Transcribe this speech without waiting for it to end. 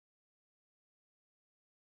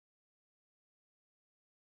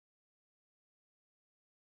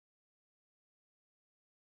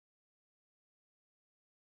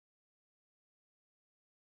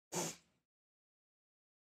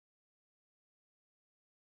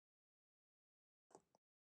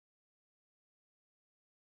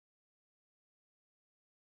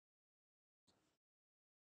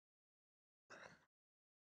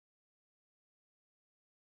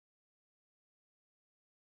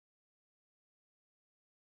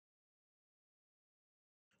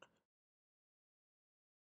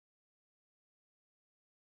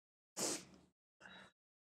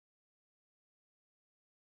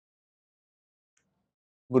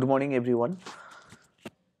Good morning, everyone.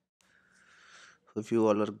 If you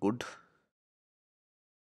all are good,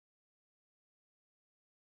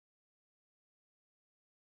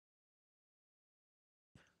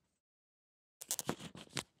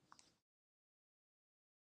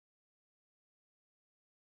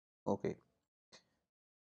 okay.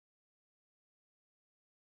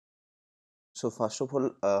 So first of all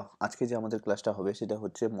আজকে যে আমাদের ক্লাসটা হবে সেটা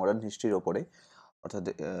হচ্ছে মডার্ন হিস্ট্রির ওপরে, অর্থাৎ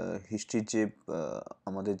হিস্ট্রির যে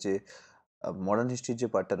আমাদের যে মডার্ন হিস্ট্রির যে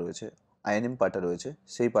পার্টটা রয়েছে, আইএনএম পার্টটা রয়েছে,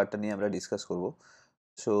 সেই পার্টটা নিয়ে আমরা ডিসকাস করব।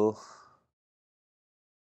 সো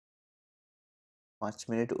 5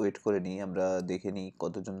 মিনিট ওয়েট করে নিই, আমরা দেখে নিই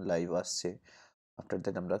কতজন লাইভ আসছে। আফটার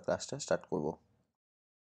দ্যাট আমরা ক্লাসটা স্টার্ট করব।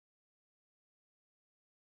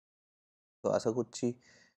 তো আশা করছি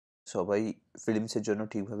সবাই ফিল্মসের জন্য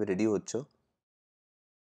ঠিকভাবে রেডি হচ্ছ।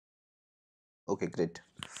 ওকে, গ্রেট।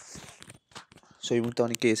 সো এই মুহূর্তে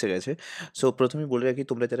অনেকে এসে গেছে। সো প্রথমেই বলে রাখি,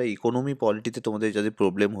 তোমরা যারা ইকোনমি পলিটিতে তোমাদের যাদের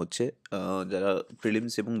প্রবলেম হচ্ছে, যারা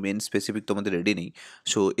প্রিলিমস এবং মেন স্পেসিফিক তোমাদের রেডি নেই,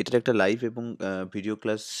 সো এটার একটা লাইভ এবং ভিডিও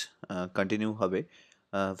ক্লাস কন্টিনিউ হবে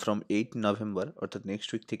ফ্রম 8 নভেম্বর, অর্থাৎ নেক্সট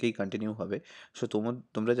উইক থেকেই কন্টিনিউ হবে। সো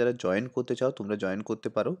তোমরা যারা জয়েন করতে চাও তোমরা জয়েন করতে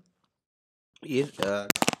পারো। এর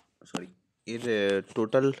সরি এর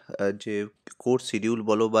টোটাল যে কোর্স শিডিউল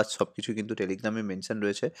বলো বা সব কিছু কিন্তু টেলিগ্রামে মেনশন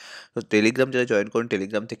রয়েছে। তো টেলিগ্রাম যারা জয়েন করেন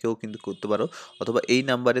টেলিগ্রাম থেকেও কিন্তু করতে পারো, অথবা এই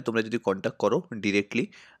নাম্বারে তোমরা যদি কন্ট্যাক্ট করো ডিরেক্টলি,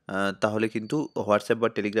 তাহলে কিন্তু হোয়াটসঅ্যাপ বা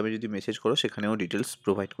টেলিগ্রামে যদি মেসেজ করো সেখানেও ডিটেলস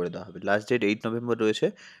প্রোভাইড করে দেওয়া হবে। লাস্ট ডেট 8 নভেম্বর রয়েছে।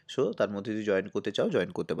 সো তার মধ্যে যদি জয়েন করতে চাও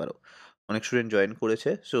জয়েন করতে পারো। অনেক স্টুডেন্ট জয়েন করেছে,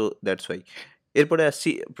 সো দ্যাটস ওয়াই। এরপরে আসছি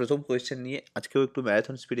প্রথম কোয়েশ্চেন নিয়ে। আজকেও একটু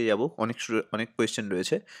ম্যারাথন স্পিডে যাব, অনেক কোয়েশ্চেন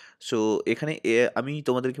রয়েছে। সো এখানে আমি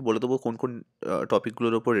তোমাদেরকে বলে দেবো কোন কোন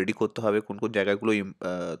টপিকগুলোর ওপর রেডি করতে হবে, কোন কোন জায়গাগুলো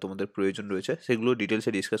তোমাদের প্রয়োজন রয়েছে, সেগুলো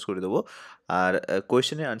ডিটেলসে ডিসকাস করে দেবো। আর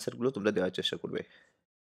কোয়েশ্চেনের আনসারগুলো তোমরা দেওয়ার চেষ্টা করবে।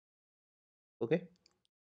 ওকে,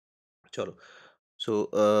 চলো। So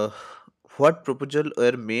what proposal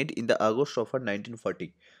war made in the August of 1940?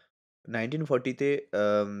 1940-তে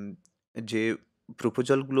যে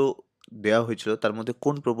প্রপোজালগুলো দেওয়া হয়েছিল তার মধ্যে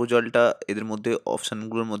কোন প্রপোজালটা, এদের মধ্যে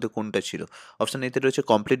অপশানগুলোর মধ্যে কোনটা ছিল? অপশান এতে রয়েছে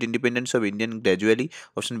complete independence of Indian gradually,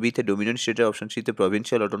 option বিতে ডোমিনিয়ন স্টেটের, অপশান সিতে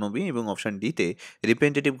প্রভিন্সিয়াল অটোনমি এবং অপশান ডিতে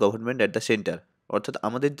representative government at the centre. অর্থাৎ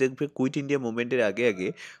আমাদের দেখবে কুইট ইন্ডিয়া মুভমেন্টের আগে আগে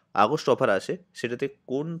আগস্ট অফার আসে, সেটাতে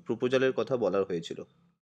কোন প্রপোজালের কথা বলা হয়েছিল?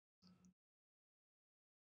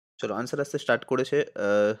 চলো আনসার আসতে স্টার্ট করেছে।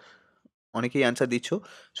 আহ, অনেকেই অ্যান্সার দিচ্ছ।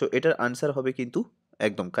 সো এটার আনসার হবে কিন্তু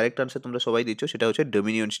একদম কারেক্ট আনসার তোমরা সবাই দিচ্ছ, সেটা হচ্ছে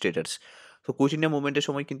ডোমিনিয়ন স্টেটাস। তো কুইট ইন্ডিয়া মুভমেন্টের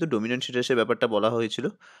সময় কিন্তু ডোমিনিয়ন স্টেটাসের ব্যাপারটা বলা হয়েছিল।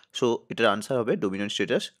 সো এটার আনসার হবে ডোমিনিয়ন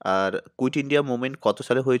স্টেটাস। আর কুইট ইন্ডিয়া মুভমেন্ট কত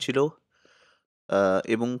সালে হয়েছিল,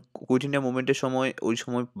 এবং কুইট ইন্ডিয়া মুভমেন্টের সময় ওই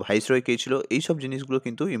সময় ভাইসরয় কে ছিল, এইসব জিনিসগুলো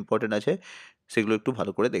কিন্তু ইম্পর্টেন্ট আছে, সেগুলো একটু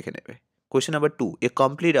ভালো করে দেখে নেবে। Question number 2, A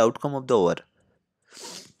complete outcome of the war.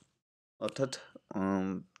 অর্থাৎ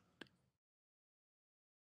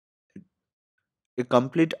A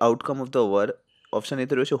complete outcome of the war. Option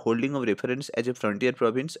এতে রয়েছে holding of reference as a frontier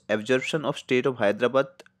Province, absorption of state of Hyderabad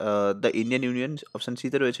the Indian union, option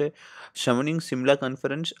সিতে রয়েছে সামনিং সিমলা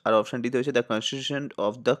কনফারেন্স, আর option ডিতে রয়েছে the constitution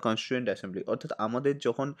of the constituent assembly. অর্থাৎ আমাদের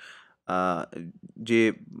যখন আহ, যে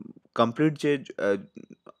কমপ্লিট যে আহ,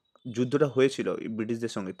 যুদ্ধটা হয়েছিল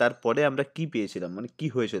ব্রিটিশদের সঙ্গে, তারপরে আমরা কি পেয়েছিলাম, মানে কি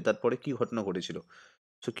হয়েছিল, তারপরে কি ঘটনা ঘটেছিল।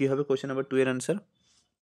 সো কি হবে কোয়েশ্চেন নাম্বার 2 এর আনসার?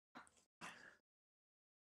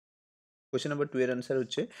 কোয়েশ্চেন নাম্বার 2 এর অ্যান্সার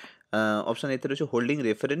হচ্ছে অপশন এতে রয়েছে holding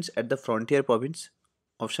reference at the frontier Province,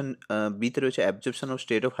 option বিতে রয়েছে absorption of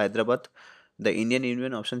state of Hyderabad the Indian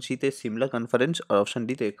union, option সিতে সিমলা কনফারেন্স, আর অপশন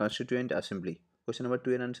ডিতে কনস্টিটিউয়েন্ট অ্যাসেম্বলি। কোয়েশ্চেন নাম্বার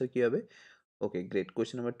 2 এর অ্যান্সার কী হবে? ওকে, গ্রেট।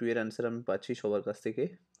 কোয়েশ্চেন নাম্বার 2 এর অ্যান্সার আমি পাচ্ছি সবার কাছ থেকে।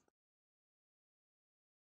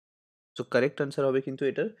 সো কারেক্ট অ্যান্সার হবে কিন্তু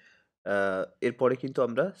এটার এরপরে কিন্তু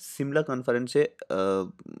আমরা সিমলা কনফারেন্সে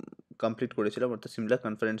কমপ্লিট করেছিলাম, অর্থাৎ সিমলা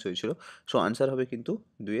কনফারেন্স হয়েছিল। সো আনসার হবে কিন্তু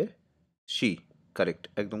 2 এর সি। কারেক্ট,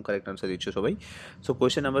 একদম কারেক্ট আনসার দিচ্ছ সবাই। সো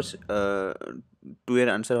কোয়েশ্চেন নাম্বার 2 এর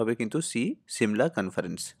আনসার হবে কিন্তু সি, সিমলা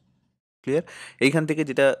কনফারেন্স। ক্লিয়ার? এইখান থেকে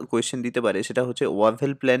যেটা কোয়েশ্চেন দিতে পারে সেটা হচ্ছে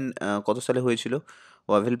ওয়াভেল প্ল্যান কত সালে হয়েছিল,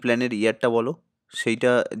 ওয়াভেল প্ল্যানের ইয়ারটা বলো,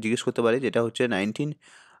 সেইটা জিজ্ঞেস করতে পারে, যেটা হচ্ছে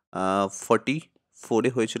 1944-এ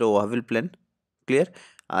হয়েছিল ওয়াভেল প্ল্যান। ক্লিয়ার?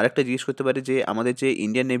 আর একটা জিজ্ঞেস করতে পারে যে আমাদের যে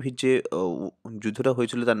ইন্ডিয়ান নেভির যে যুদ্ধটা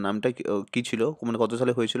হয়েছিল তার নামটা কী ছিল, মানে কত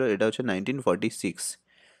সালে হয়েছিল, এটা হচ্ছে 1946।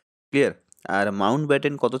 ক্লিয়ার? আর মাউন্ট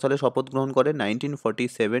ব্যাটেন কত সালে শপথ গ্রহণ করে?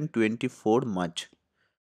 1947, 24 মার্চ।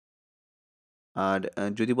 আর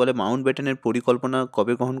যদি বলে মাউন্ট ব্যাটেনের পরিকল্পনা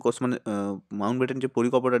কবে গ্রহণ করছে, মানে মাউন্ট ব্যাটেন যে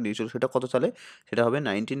পরিকল্পনা নিয়েছিল সেটা কত সালে, সেটা হবে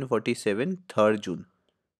 1947, 3rd জুন।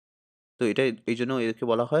 তো এটা এই জন্য একে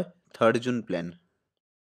বলা হয় 3rd June plan.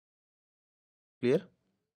 Clear?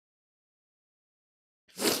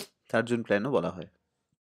 3rd June প্ল্যানও বলা হয়।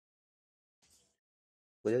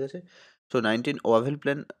 বোঝা গেছে? So 19 Wavell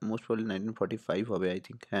plan most probably 1945 হবে আই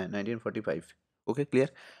থিঙ্ক। হ্যাঁ, 1945। ওকে, ক্লিয়ার?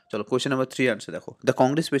 চলো কোয়েশ্চেন নাম্বার 3 আনসার দেখো। The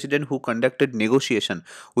Congress president who conducted negotiation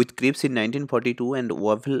with Cripps in 1942 and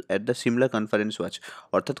Wavell at the Shimla conference watch.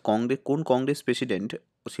 অর্থাৎ কোন কংগ্রেস প্রেসিডেন্ট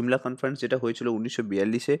সিমলা কনফারেন্স যেটা হয়েছিল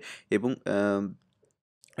 1942-এ এবং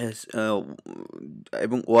এস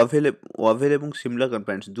এবং ওয়াভেল এবং সিমলা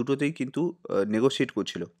কনফারেন্স দুটোতেই কিন্তু নেগোশিয়েট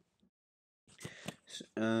করছিল।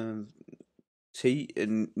 আ সেই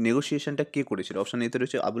নেগোসিয়েশনটা কে করেছিল? অপশন এতে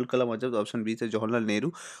রয়েছে আবুল কালাম আজাদ, অপশন বিতে জওহরলাল নেহেরু,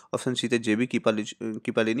 অপশন সিতে জেবি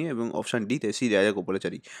কৃপালিনী এবং অপশন ডিতে সি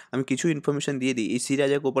রাজাগোপালাচারী। আমি কিছু ইনফরমেশন দিয়ে দিই। এই সি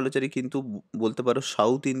রাজাগোপালাচারী কিন্তু বলতে পারো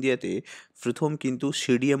সাউথ ইন্ডিয়াতে প্রথম কিন্তু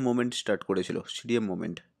সিডিএম মুভমেন্ট স্টার্ট করেছিল। CDM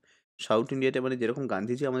movement. সাউথ ইন্ডিয়াতে মানে যেরকম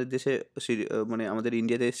গান্ধীজি আমাদের দেশে মানে আমাদের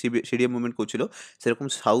ইন্ডিয়াতে সিডিএম মুভমেন্ট করছিল, সেরকম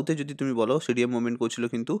সাউথে যদি তুমি বলো সিডিএম মুভমেন্ট করছিল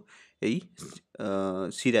কিন্তু এই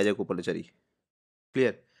সি রাজাগোপালাচারী।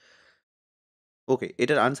 ক্লিয়ার? ওকে,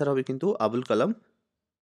 এটার আনসার হবে কিন্তু আবুল কালাম।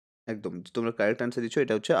 একদম তোমরা কারেক্ট আনসার দিচ্ছ,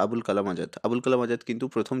 এটা হচ্ছে আবুল কালাম আজাদ। আবুল কালাম আজাদ কিন্তু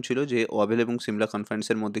প্রথম ছিল যে ওয়াভেল এবং সিমলা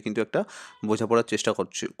কনফারেন্সের মধ্যে কিন্তু একটা বোঝাপড়ার চেষ্টা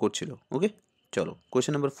করছিল। ওকে, চলো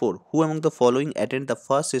question number 4। Who among the following attend the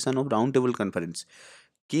first session of round table conference?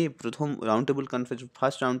 কে প্রথম round table conference,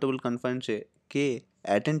 first round table কনফারেন্সে কে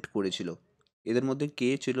অ্যাটেন্ড করেছিল? এদের মধ্যে কে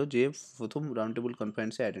ছিল যে প্রথম রাউন্ড টেবল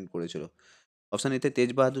কনফারেন্সে অ্যাটেন্ড করেছিল? অপশন এতে তেজ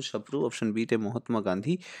বাহাদুর সাপ্রু, অপশন বিতে মহাত্মা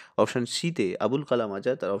গান্ধী, অপশন সিতে আবুল কালাম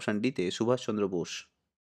আজাদ আর অপশন ডিতে সুভাষচন্দ্র বোস।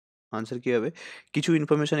 আনসার কী হবে? কিছু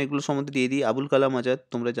ইনফরমেশন এগুলো সম্বন্ধে দিয়ে দিই। আবুল কালাম আজাদ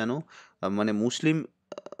তোমরা জানো মানে মুসলিম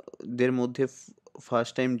দের মধ্যে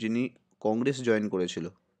ফার্স্ট টাইম যিনি কংগ্রেস জয়েন করেছিল।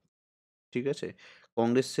 ঠিক আছে?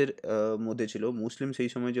 কংগ্রেসের মধ্যে ছিল। মুসলিম সেই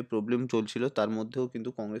সময় যে প্রবলেম চলছিল তার মধ্যেও কিন্তু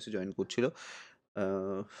কংগ্রেসে জয়েন করছিল। আ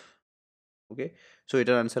ওকে। সো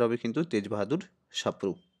এটার আনসার হবে কিন্তু তেজ বাহাদুর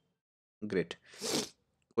সাপ্রু। গ্রেট।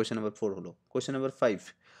 কোয়েশ্চেন নাম্বার 4 হলো। Question number 5।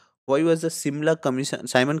 Why was the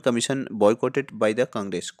Simon Commission boycotted by the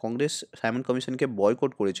Congress? Congress Simon কমিশনকে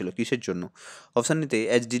বয়কট করেছিল কিসের জন্য? অপশন নিতে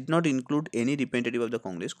as did not include any representative of the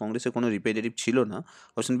Congress, কংগ্রেসের কোনো রিপ্রেজেন্টেটিভ ছিল না।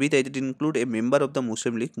 অপশন বিতে it include a member of the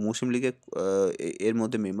Muslim League, মুসলিম লীগের এর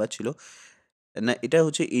মধ্যে মেম্বার ছিল না। এটা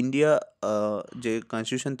হচ্ছে ইন্ডিয়া যে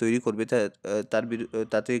কনস্টিটিউশন তৈরি করবে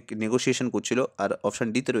তাতে নেগোসিয়েশন করছিল। আর অপশন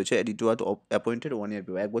ডিতে রয়েছে ইট ওয়াজ অ্যাপয়েন্টেড 1 ইয়ার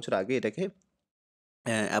বিফোর, 1 বছর আগে এটাকে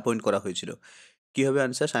অ্যাপয়েন্ট করা হয়েছিল। কী হবে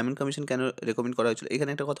আনসার? সাইমন কমিশন কেন রেকমেন্ড করা হয়েছিল? এখানে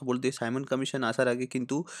একটা কথা বলতে, সাইমন কমিশন আসার আগে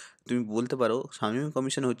কিন্তু তুমি বলতে পারো সাইমন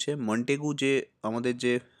কমিশন হচ্ছে মন্টেগু যে আমাদের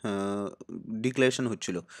যে ডিক্লারেশন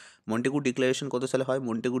হচ্ছিল। মন্টেগু ডিক্লারেশন কত সালে হয়?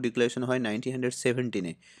 মন্টেগু ডিক্লারেশন হয়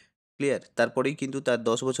 1917-এ। ক্লিয়ার? তারপরেই কিন্তু তার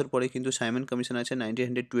 10 বছর পরে কিন্তু সাইমন কমিশন আছে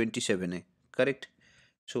 1927-এ। কারেক্ট?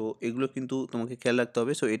 সো এগুলো কিন্তু তোমাকে খেয়াল রাখতে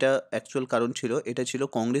হবে। সো এটা অ্যাকচুয়াল কারণ ছিল, এটা ছিল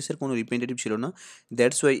কংগ্রেসের কোনো রিপ্রেজেন্টেটিভ ছিল না।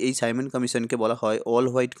 দ্যাটস ওয়াই এই সাইমন কমিশনকে বলা হয় all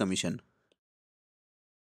white commission.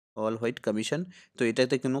 All white commission. তো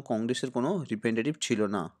এটাতে কোনো কংগ্রেসের কোনো রিপ্রেজেন্টেটিভ ছিল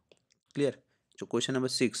না। ক্লিয়ার? তো question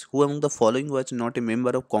number 6। Who among the following was not a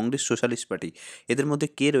member of Congress socialist party? এদের মধ্যে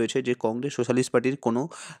কে রয়েছে যে কংগ্রেস সোশ্যালিস্ট পার্টির কোনো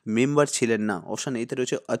মেম্বার ছিলেন না? অপশন এতে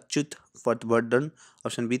রয়েছে অচ্যুত পটবর্ধন,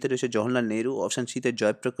 অপশন বিতে রয়েছে জওহরলাল নেহরু, অপশন সিতে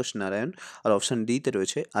জয়প্রকাশ নারায়ণ আর অপশন ডিতে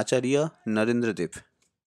রয়েছে আচার্য নরেন্দ্র দেব।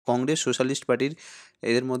 কংগ্রেস সোশ্যালিস্ট পার্টির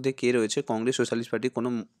এদের মধ্যে কে রয়েছে? কংগ্রেস সোশ্যালিস্ট পার্টির কোনো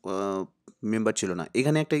মেম্বার ছিল না।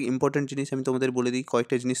 এখানে একটা ইম্পর্টেন্ট জিনিস আমি তোমাদের বলে দিই,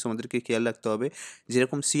 কয়েকটা জিনিস তোমাদেরকে খেয়াল রাখতে হবে।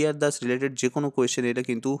 যেরকম সিআর দাস রিলেটেড যে কোনো কোয়েশ্চেন এটা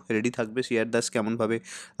কিন্তু রেডি থাকবে। সিআর দাস কেমনভাবে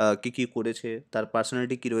কী কী করেছে, তার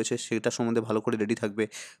পার্সোনালিটি কী রয়েছে সেটা সম্বন্ধে ভালো করে রেডি থাকবে।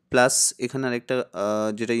 প্লাস এখানে আরেকটা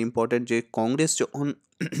যেটা ইম্পর্টেন্ট, যে কংগ্রেস যখন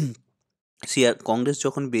কংগ্রেস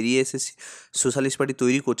যখন বেরিয়ে এসে সোশ্যালিস্ট পার্টি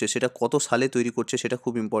তৈরি করছে সেটা কত সালে তৈরি করছে সেটা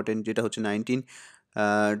খুব ইম্পর্টেন্ট, যেটা হচ্ছে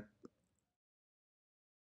আহ,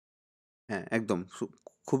 হ্যাঁ, একদম।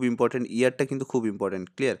 খুব ইম্পর্টেন্ট, ইয়ারটা কিন্তু খুব ইম্পর্টেন্ট।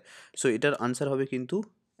 ক্লিয়ার? সো এটার আনসার হবে কিন্তু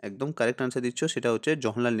একদম কারেক্ট আনসার দিচ্ছ, সেটা হচ্ছে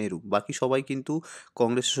জওহরলাল নেহরু। বাকি সবাই কিন্তু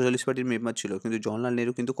কংগ্রেস সোশ্যালিস্ট পার্টির মেম্বার ছিল, কিন্তু জওহরলাল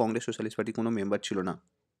নেহরু কিন্তু কংগ্রেস সোশ্যালিস্ট পার্টির কোনো মেম্বার ছিল না।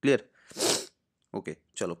 ক্লিয়ার? ওকে,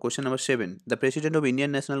 চলো question number 7। The president of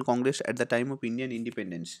Indian national Congress at the time of Indian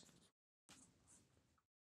independence.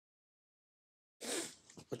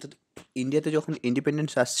 অর্থাৎ ইন্ডিয়াতে যখন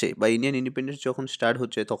ইন্ডিপেন্ডেন্স আসছে বা ইন্ডিয়ান ইন্ডিপেন্ডেন্স যখন স্টার্ট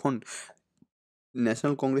হচ্ছে তখন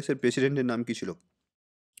ন্যাশনাল কংগ্রেসের প্রেসিডেন্টের নাম কী ছিল?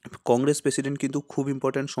 কংগ্রেস প্রেসিডেন্ট কিন্তু খুব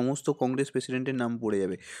ইম্পর্ট্যান্ট, সমস্ত কংগ্রেস প্রেসিডেন্টের নাম পড়ে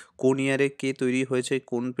যাবে। কোন ইয়ারে কে তৈরি হয়েছে,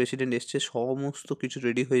 কোন প্রেসিডেন্ট এসছে, সমস্ত কিছু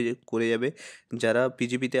রেডি হয়ে করে যাবে। যারা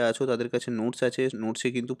পিজিপিতে আছো তাদের কাছে নোটস আছে, নোটসে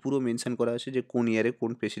কিন্তু পুরো মেনশন করা আছে যে কোন ইয়ারে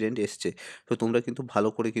কোন প্রেসিডেন্ট এসছে। তো তোমরা কিন্তু ভালো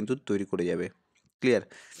করে কিন্তু তৈরি করে যাবে। ক্লিয়ার?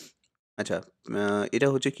 আচ্ছা, এটা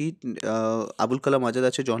হচ্ছে কি, আবুল কালাম আজাদ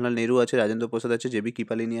আছে, জওহরলাল নেহরু আছে, রাজেন্দ্র প্রসাদ আছে, জেবি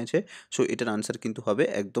কৃপালিনী আছে। সো এটার আনসার কিন্তু হবে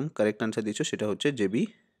একদম কারেক্ট আনসার দিচ্ছ, সেটা হচ্ছে জেবি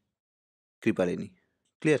কৃপালিনী।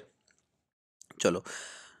 ক্লিয়ার? চলো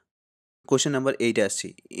কোয়েশ্চেন নাম্বার 8 এ আসছি।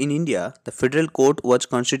 In India the federal court was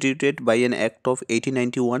constituted by an act of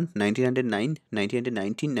 1891, 1909,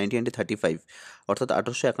 1919, 1935, অর্থাৎ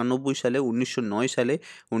 1891 সালে, 1909 সালে,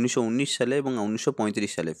 1919 সালে এবং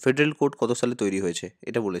 1935 সালে। ফেডারেল কোর্ট কত সালে তৈরি হয়েছে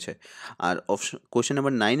এটা বলেছে। আর অপশন কোয়েশ্চেন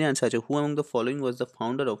নাম্বার 9 এ আনসার আছে, হু among the following was the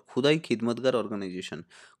founder of খুদাই খিদমতগার অর্গানাইজেশন।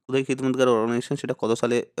 খুদাই খিদমতগার অর্গানাইজেশন সেটা কত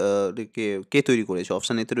সালে কে কে তৈরি করেছে?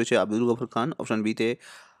 অপশন এতে রয়েছে আব্দুল গফর খান, অপশন বিতে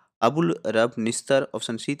আবুল রাব নিস্তার,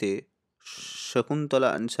 অপশান সিতে শকুন্তলা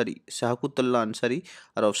আনসারি শাহকুতল্লা আনসারি,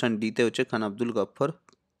 আর অপশান ডিতে হচ্ছে খান আব্দুল গফ্ফর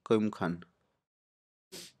কয়ুম খান।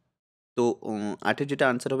 তো আটের যেটা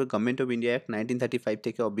আনসার হবে গভর্নমেন্ট অফ ইন্ডিয়া অ্যাক্ট 1935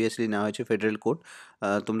 থেকে অবভিয়াসলি নেওয়া হয়েছে ফেডারেল কোড।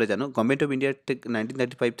 তোমরা জানো গভর্নমেন্ট অফ ইন্ডিয়া থেকে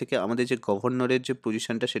 1935 থেকে আমাদের যে গভর্নরের যে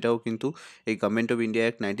পজিশনটা সেটাও কিন্তু এই government of India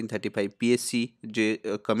act 1935 PSC যে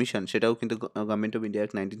কমিশন সেটাও কিন্তু government of India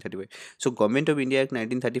act 1935। So government of India act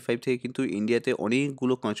 1935 থেকে কিন্তু ইন্ডিয়াতে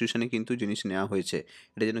অনেকগুলো কনস্টিটিউশনে কিন্তু জিনিস নেওয়া হয়েছে,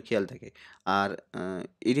 এটা যেন খেয়াল থাকে। আর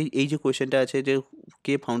এই যে কোয়েশ্চেনটা আছে যে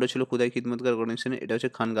কে ফাউন্ডার ছিল খুদাই খিদমতগার অর্গানাইজেশনের, এটা হচ্ছে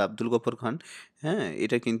খান আব্দুল গফর খান। হ্যাঁ,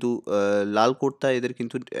 এটা কিন্তু লাল কোর্তা এদের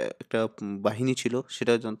কিন্তু একটা বাহিনী ছিল,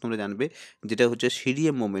 সেটা তোমরা জানবে, যেটা হচ্ছে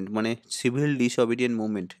সিডিএম মুভমেন্ট, মানে সিভিল ডিসঅবিডিয়েন্ট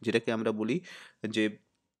মুভমেন্ট, যেটাকে আমরা বলি যে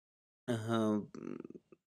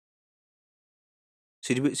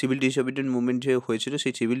সিভিল ডিসঅবিডিয়েন্ট মুভমেন্ট যে হয়েছিল,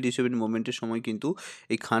 সেই সিভিল ডিসঅবিডিয়েন্ট মুভমেন্টের সময় কিন্তু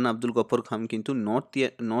এই খান আব্দুল গফর খান কিন্তু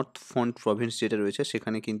নর্থ ফ্রন্ট প্রভিন্স যেটা রয়েছে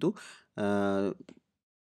সেখানে কিন্তু আহ,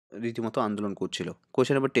 রীতিমতো আন্দোলন করছিল।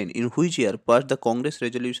 Question number 10, in which year pass the Congress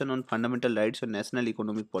resolution on fundamental rights on national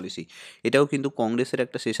economic policy? এটাও কিন্তু কংগ্রেসের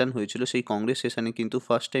একটা সেশন হয়েছিল, সেই কংগ্রেস সেশনে কিন্তু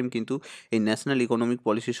ফার্স্ট টাইম কিন্তু এই ন্যাশনাল ইকোনমিক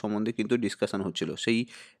পলিসি সম্বন্ধে কিন্তু ডিসকাশন হচ্ছিল। সেই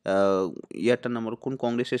ইয়ারটার নাম কোন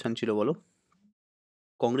কংগ্রেস সেশন ছিল বলো?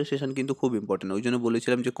 কংগ্রেস সেশন কিন্তু খুব ইম্পর্টেন্ট, ওই জন্য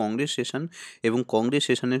বলেছিলাম যে কংগ্রেস সেশন এবং কংগ্রেস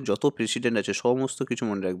সেশনের যত প্রেসিডেন্ট আছে সমস্ত কিছু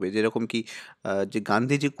মনে রাখবে, যেরকম কি যে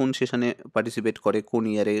গান্ধীজি কোন সেশনে পার্টিসিপেট করে, কোন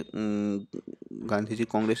ইয়ারে গান্ধীজি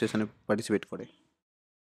কংগ্রেস সেশনে পার্টিসিপেট করে।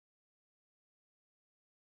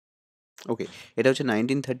 ওকে, এটা হচ্ছে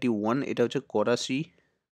 1931, এটা হচ্ছে Karachi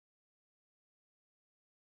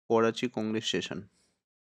Congress session.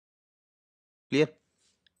 Clear?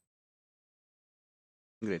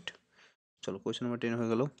 Great. চলো কোয়েশ্চেন নাম্বার 10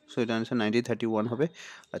 হয়ে গেল। সো এটা আনসার 1931 হবে।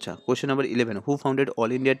 আচ্ছা, question number 11, who founded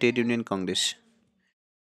all India trade union Congress?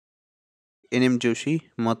 N M Joshi,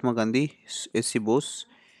 Mahatma Gandhi, S C Bose,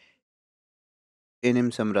 N M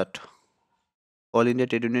সম্রাট। All India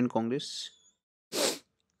trade union Congress.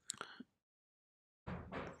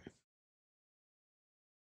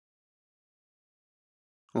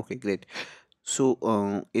 ওকে, গ্রেট। সো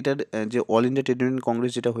এটার যে all India trade union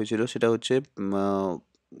Congress যেটা হয়েছিল সেটা হচ্ছে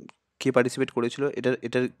কে পার্টিসিপেট করেছিল,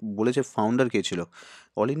 এটার বলেছে ফাউন্ডার কে ছিল।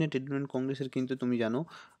 অল ইন্ডিয়া ট্রেড ইউনিয়ন কংগ্রেসের কিন্তু তুমি জানো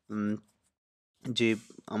উম, যে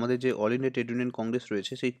আমাদের যে all India trade union Congress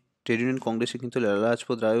রয়েছে, সেই ট্রেড ইউনিয়ন কংগ্রেসে কিন্তু লালা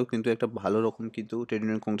লাজপত রায়ও কিন্তু একটা ভালো রকম কিন্তু ট্রেড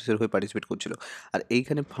ইউনিয়ন কংগ্রেসের হয়ে পার্টিসিপেট করছিল। আর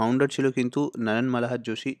এইখানে ফাউন্ডার ছিল কিন্তু নারায়ণ মালাহার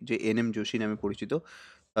যোশী, যে এন এম যোশী নামে পরিচিত।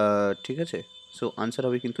 ঠিক আছে, সো আনসার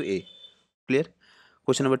হবে কিন্তু এ। Clear?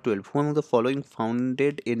 Question number 12. Who among the following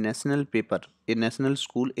founded a national paper, a national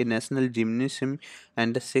school, a national gymnasium and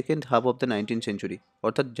the second half of the 19th century?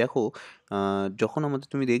 অর্থাৎ দেখো যখন আমাদের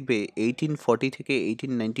তুমি দেখবে 1840 থেকে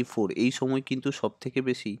 1894 এই সময় কিন্তু সব থেকে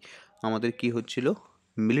বেশি আমাদের কি হচ্ছিল,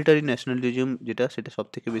 মিলিটারি ন্যাশনালিজম যেটা সেটা সব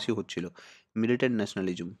থেকে বেশি হচ্ছিল, মিলিটারি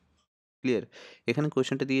ন্যাশনালিজম। ক্লিয়ার? এখানে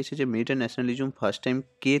কোয়েশ্চেনটা দিয়েছে যে মিলিটারি ন্যাশনালিজম ফার্স্ট টাইম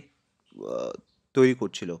কে আহ, তৈরি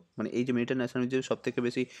করছিল, মানে এই যে মিলিটারি ন্যাশনালিজম সব থেকে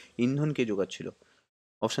বেশি ইন্ধন কে যোগাচ্ছিল?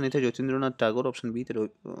 অপশান এতে যতীন্দ্রনাথ টাগোর, অপশান বিতে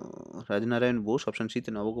রাজনারায়ণ বোস, অপশান সিতে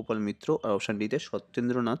নবগোপাল মিত্র, আর অপশান ডিতে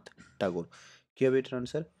সত্যেন্দ্রনাথ টাগোর। কী হবে এটার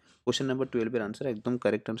আনসার? কোশ্চেন নাম্বার 12-এর আনসার একদম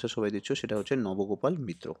কারেক্ট আনসার সবাই দিচ্ছ, সেটা হচ্ছে নবগোপাল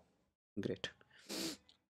মিত্র। গ্রেট।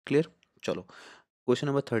 ক্লিয়ার? চলো question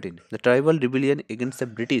number 13, the tribal রিবিলিয়ন against the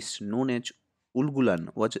British known as Ulgulan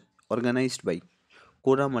was organised by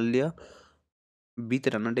কোরা মাল্লিয়া, বিতে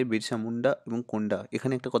রানাডে, বিরসা মুন্ডা এবং কোন্ডা।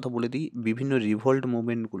 এখানে একটা কথা বলে দিই, বিভিন্ন রিভল্ট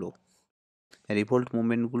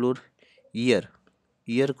মুভমেন্টগুলোর ইয়ার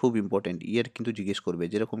ইয়ার খুব ইম্পর্ট্যান্ট, ইয়ার কিন্তু জিজ্ঞেস করবে,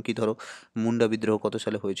 যেরকম কি ধরো মুন্ডা বিদ্রোহ কত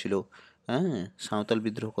সালে হয়েছিল, হ্যাঁ, সাঁওতাল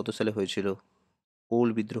বিদ্রোহ কত সালে হয়েছিল, কোল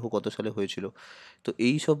বিদ্রোহ কত সালে হয়েছিল। তো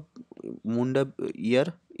এই সব মুন্ডা ইয়ার,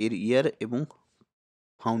 এর ইয়ার এবং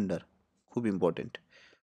ফাউন্ডার খুব ইম্পর্ট্যান্ট,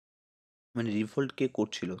 মানে রিভোল্ট কে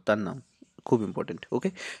করছিল তার নাম খুব ইম্পর্ট্যান্ট। ওকে,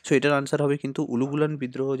 সো এটার আনসার হবে কিন্তু উলুগুলান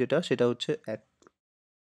বিদ্রোহ, যেটা সেটা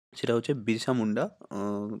হচ্ছে বিরসা মুন্ডা।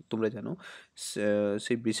 তোমরা জানো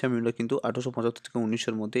সেই বিরসা মুন্ডা কিন্তু 1875 থেকে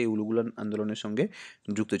 1900-এর মধ্যে এই উলুগুলান আন্দোলনের সঙ্গে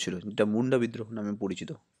যুক্ত ছিল, যেটা মুন্ডা বিদ্রোহ নামে পরিচিত।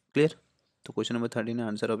 ক্লিয়ার? তো কোয়েশ্চেন নাম্বার 13-এর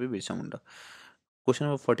আনসার হবে Birsa Munda. Question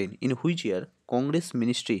number 14, in which year Congress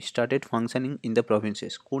ministry started functioning in the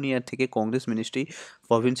provinces? কোন ইয়ার থেকে কংগ্রেস মিনিস্ট্রি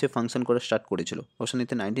প্রভিন্সে ফাংশন করা স্টার্ট করেছিল? অপশন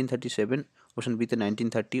এতে 1937, অপশন বিতে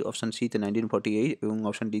 1930, অপশন সিতে 1948 এবং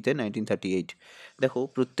অপশন ডিতে 1938। দেখো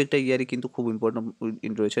প্রত্যেকটা ইয়ারই কিন্তু খুব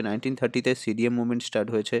ইম্পর্টেন্ট রয়েছে। 1930-তে সিডিএম মুভমেন্ট স্টার্ট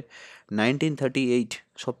হয়েছে। 1938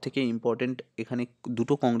 সব থেকে ইম্পর্টেন্ট, এখানে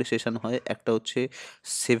দুটো কংগ্রেস সেশন হয়, একটা হচ্ছে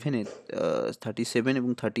 37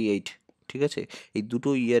 এবং 38, ঠিক আছে? এই দুটো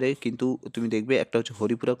ইয়ারে কিন্তু তুমি দেখবে একটা হচ্ছে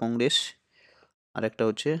হরিপুরা কংগ্রেস আর একটা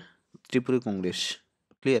হচ্ছে ত্রিপুরা কংগ্রেস।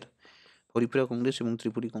 ক্লিয়ার? হরিপুরা কংগ্রেস এবং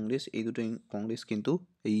ত্রিপুরি কংগ্রেস, এই দুটো কংগ্রেস কিন্তু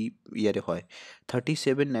এই ইয়ারে হয়।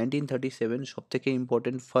 1937 সব থেকে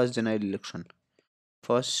ইম্পর্টেন্ট ফার্স্ট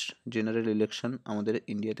জেনারেল ইলেকশন আমাদের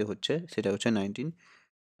ইন্ডিয়াতে হচ্ছে, সেটা হচ্ছে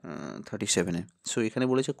 1937-এ। সো এখানে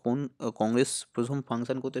বলেছে কোন কংগ্রেস প্রথম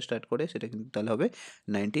ফাংশন করতে স্টার্ট করে, সেটা কিন্তু তাহলে হবে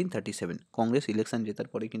 1937। কংগ্রেস ইলেকশন জেতার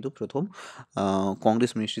পরে কিন্তু প্রথম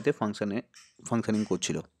কংগ্রেস মিনিস্ট্রিতে ফাংশনিং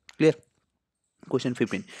করছিল। Clear? Question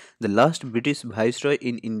 15, the last British viceroy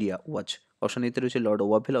in India watch? Option এতে রয়েছে লর্ড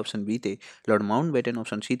ওয়াভেল, অপশন বিতে লর্ড মাউন্ট ব্যাটেন,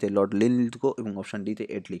 অপশন সিতে লর্ড লিনলিথগো এবং অপশন ডিতে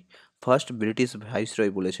এটলি। ফার্স্ট ব্রিটিশ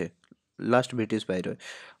ভাইসরয় বলেছে, লাস্ট ব্রিটিশ ভাইসরয়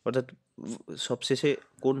অর্থাৎ সবশেষে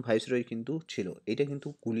কোন ভাইসরয় কিন্তু ছিল, এটা কিন্তু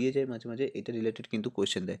গুলিয়ে যায় মাঝে মাঝে, এটা রিলেটেড কিন্তু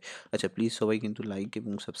কোয়েশ্চেন দেয়। আচ্ছা প্লিজ সবাই কিন্তু লাইক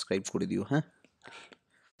এবং সাবস্ক্রাইব করে দিও, হ্যাঁ,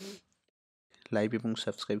 লাইক এবং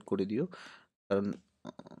সাবস্ক্রাইব করে দিও, কারণ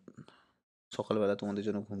সকালবেলা তোমাদের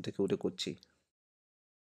জন্য ঘুম থেকে উঠে করছি।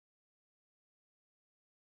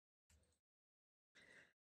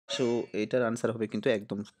 সো এটার আনসার হবে কিন্তু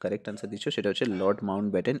একদম কারেক্ট আনসার দিচ্ছ, সেটা হচ্ছে লর্ড মাউন্ট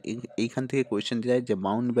ব্যাটেন। এইখান থেকে কোয়েশ্চেন দেয় যে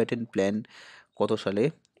মাউন্ট ব্যাটেন প্ল্যান কত সালে,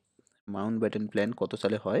 মাউন্ট ব্যাটেন প্ল্যান কত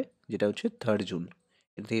সালে হয়, যেটা হচ্ছে 3rd জুন।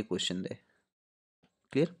 এর থেকে কোয়েশ্চেন দেয়।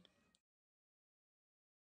 ক্লিয়ার?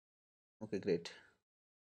 Okay great.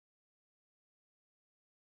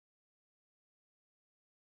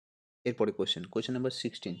 এরপরে question number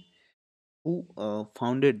 16, who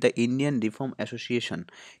founded the Indian reform association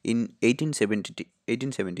in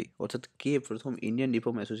 1870? অর্থাৎ কে প্রথম ইন্ডিয়ান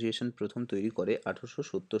রিফর্ম অ্যাসোসিয়েশন প্রথম তৈরি করে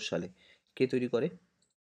 1870 সালে? কে তৈরি করে?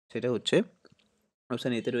 সেটা হচ্ছে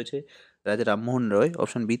অপশান এতে রয়েছে রাজা রামমোহন রয়,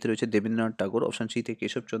 অপশান বিতে রয়েছে দেবেন্দ্রনাথ ঠাকুর, অপশান সিতে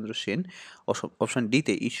কেশবচন্দ্র সেন, অপশান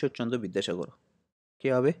ডিতে ঈশ্বরচন্দ্র বিদ্যাসাগর। কে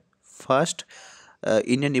হবে ফার্স্ট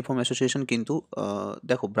ইন্ডিয়ান রিফর্ম অ্যাসোসিয়েশন? কিন্তু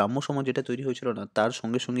দেখো ব্রাহ্ম সমাজ যেটা তৈরি হয়েছিল না, তার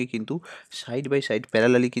সঙ্গে সঙ্গে কিন্তু সাইড বাই সাইড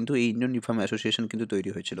প্যারালালি কিন্তু এই ইন্ডিয়ান রিফর্ম অ্যাসোসিয়েশন কিন্তু তৈরি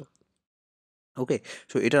হয়েছিল। ওকে,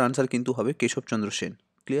 সো এটার আনসার কিন্তু হবে কেশবচন্দ্র সেন।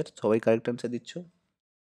 ক্লিয়ার? সবাই কারেক্ট আনসার দিচ্ছ?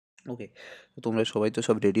 ওকে, তোমরা সবাই তো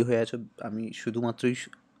সব রেডি হয়ে আছো, আমি শুধুমাত্রই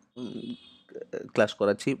ক্লাস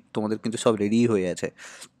করাচ্ছি, তোমাদের কিন্তু সব রেডিই হয়ে আছে।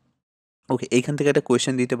 ওকে, এইখান থেকে একটা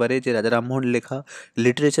কোয়েশ্চেন দিতে পারে যে রাজা রামমোহন লেখা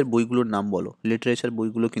লিটারেচার বইগুলোর নাম বলো, লিটারেচার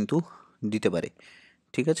বইগুলো কিন্তু দিতে পারে,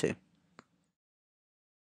 ঠিক আছে?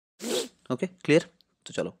 Okay clear? তো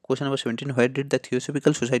চলো question number 17, where did the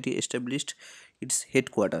theosophical society established it's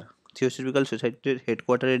headquarter? Theosophical সোসাইটির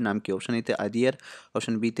হেডকোয়ার্টারের নাম কি? অপশন এতে আদিয়ার,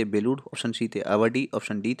 অপশন বিতে বেলুড়, অপশন সিতে আওয়াডি,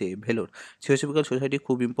 অপশন ডিতে ভেলোর। থিওসফিক্যাল সোসাইটি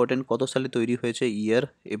খুব ইম্পর্টেন্ট, কত সালে তৈরি হয়েছে, ইয়ার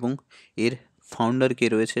এবং এর ফাউন্ডার কে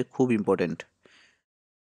রয়েছে, খুব ইম্পর্টেন্ট,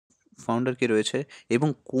 ফাউন্ডার কে রয়েছে এবং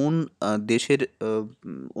কোন দেশের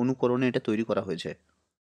অনুকরণে এটা তৈরি করা হয়েছে,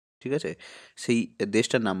 ঠিক আছে? সেই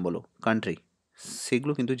দেশটার নাম বলো, কান্ট্রি,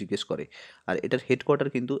 সেগুলো কিন্তু জিজ্ঞেস করে। আর এটার হেডকোয়ার্টার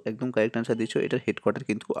কিন্তু একদম কারেক্ট আনসার দিচ্ছ, এটার হেডকোয়ার্টার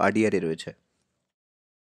কিন্তু আডিয়ারে রয়েছে।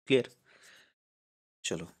 ক্লিয়ার?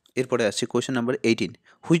 চলো এরপরে আসছি question number 18,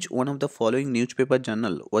 which one of the following news paper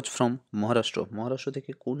journal was from Maharashtra? Maharashtra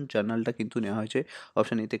থেকে কোন জার্নালটা কিন্তু নেওয়া হয়েছে?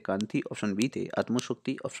 অপশন এতে ক্রান্তি, অপশন বিতে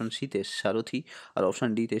আত্মশক্তি, অপশন সিতে সারথি আর অপশন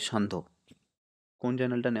ডিতে সান্ধ্য। কোন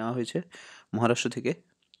জার্নালটা নেওয়া হয়েছে মহারাষ্ট্র থেকে?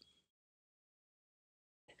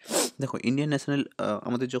 দেখো ইন্ডিয়ান ন্যাশনাল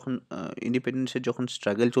আমাদের যখন ইন্ডিপেন্ডেন্সের যখন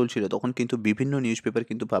স্ট্রাগল চলছিল, তখন কিন্তু বিভিন্ন নিউজ পেপার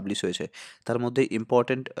কিন্তু পাবলিশ হয়েছে। তার মধ্যে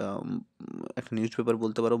ইম্পর্ট্যান্ট একটা নিউজ পেপার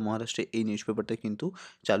বলতে পারো, মহারাষ্ট্রে এই নিউজ পেপারটা কিন্তু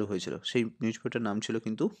চালু হয়েছিল। সেই নিউজ পেপারটার নাম ছিল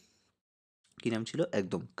কিন্তু, কী নাম ছিল?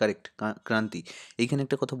 একদম কারেক্ট, ক্রান্তি। এইখানে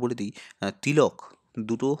একটা কথা বলে দিই, তিলক,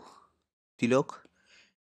 দুটো তিলক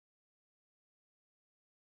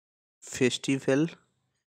ফেস্টিভ্যাল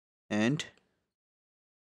অ্যান্ড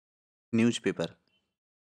নিউজ পেপার,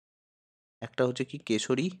 একটা হচ্ছে কি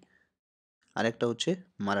কেশরী আর একটা হচ্ছে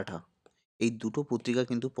মারাঠা, এই দুটো পত্রিকা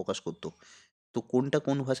কিন্তু প্রকাশ করতো। তো কোনটা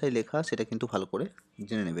কোন ভাষায় লেখা সেটা কিন্তু ভালো করে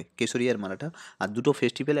জেনে নেবে, কেশরী আর মারাঠা। আর দুটো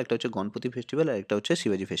ফেস্টিভ্যাল, একটা হচ্ছে গণপতি ফেস্টিভ্যাল আর একটা হচ্ছে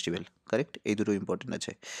শিবাজি ফেস্টিভ্যাল। কারেক্ট? এই দুটো ইম্পর্টেন্ট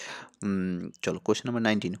আছে। চলো question number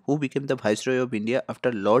 19, who became the viceroy of India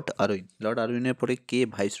after Lord Irwin? Lord আরউইনের পরে কে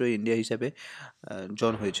ভাইসরয় ইন্ডিয়া হিসাবে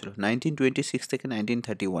জন হয়েছিল? 1926 থেকে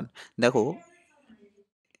 1931। দেখো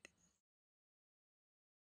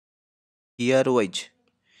ইয়ার ওয়াইজ,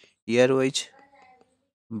 ইয়ার ওয়াইজ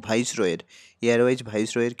ভাইসরয়ের, ইয়ার ওয়াইজ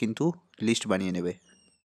ভাইসরয়ের কিন্তু লিস্ট বানিয়ে নেবে,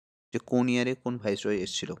 যে কোন ইয়ারে কোন ভাইসরয়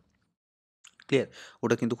এসেছিল। ক্লিয়ার?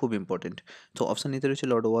 ওটা কিন্তু খুব ইম্পর্টেন্ট। তো অপশান এতে রয়েছে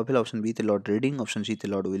লর্ড ওয়াভেল, অপশান বিতে লর্ড রেডিং, অপশান সিতে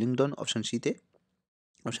লর্ড উইলিংটন,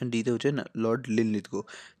 অপশান ডিতে হচ্ছে না লর্ড লিনলিথগো।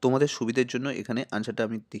 তোমাদের সুবিধের জন্য এখানে আনসারটা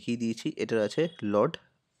আমি দেখিয়ে দিয়েছি। এটার আছে লর্ড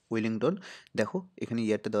উইলিংটন। দেখো এখানে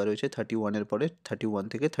ইয়ারটা দেওয়া রয়েছে 31-এর পরে 31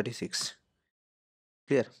 থেকে 36।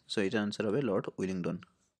 ক্লিয়ার? সো এটার আনসার হবে লর্ড উইলিংটন।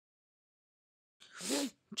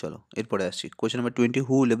 চলো এরপরে আসছি question number 20,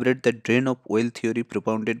 who liberate the drain of well theory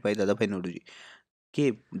প্রপাউন্ডেড by দাদাভাই নৌরুজি। কে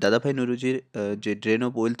দাদাভাই নৌরুজির যে ড্রেন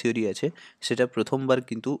অফ ওয়েল থিওরি আছে সেটা প্রথমবার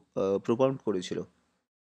কিন্তু প্রপাউন্ড করেছিল।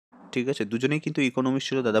 ঠিক আছে, দুজনেই কিন্তু ইকোনমিস্ট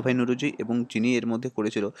ছিল, দাদাভাই নৌরুজি এবং যিনি এর মধ্যে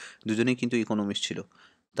করেছিল দুজনেই কিন্তু ইকোনমিস্ট ছিল।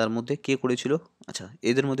 তার মধ্যে কে করেছিল? আচ্ছা,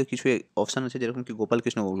 এদের মধ্যে কিছু অপশান আছে, যেরকম কি গোপাল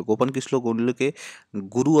কৃষ্ণ গোখলে। গোপাল কৃষ্ণ গোখলেকে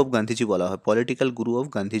গুরু অফ গান্ধীজি বলা হয়, পলিটিক্যাল গুরু অফ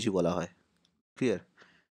গান্ধীজি বলা হয়। ক্লিয়ার?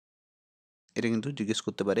 এটা কিন্তু জিজ্ঞেস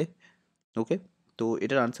করতে পারে। ওকে, তো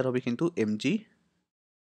এটার আনসার হবে কিন্তু এমজি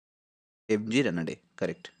রানাডে।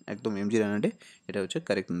 কারেক্ট, একদম এমজি রানাডে, এটা হচ্ছে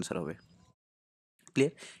কারেক্ট আনসার হবে।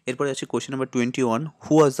 ক্লিয়ার? এরপরে আছে question number 21,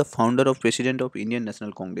 who was the founder of president of Indian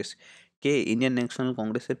national Congress. K Indian national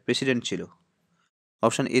কংগ্রেসের প্রেসিডেন্ট ছিল?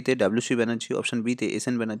 অপশান এতে ডাব্লিউ সি ব্যানার্জি, অপশান বিতে এস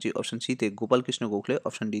এন ব্যানার্জি, অপশান সিতে গোপাল কৃষ্ণ গোখলে,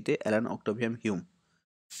 অপশান ডিতে অ্যালান অক্টোভিয়াম হিউম।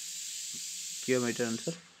 কি হবে এটার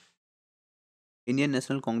আনসার? ইন্ডিয়ান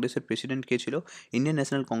ন্যাশনাল কংগ্রেসের প্রেসিডেন্ট কে ছিল? ইন্ডিয়ান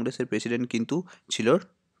ন্যাশনাল কংগ্রেসের প্রেসিডেন্ট কিন্তু ছিল,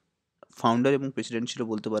 ফাউন্ডার এবং প্রেসিডেন্ট ছিল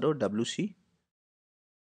বলতে পারো ডাব্লিউ সি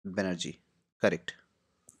ব্যানার্জি। কারেক্ট,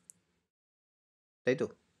 তাই তো?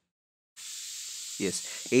 ইয়েস,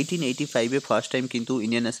 1885-এ ফার্স্ট টাইম কিন্তু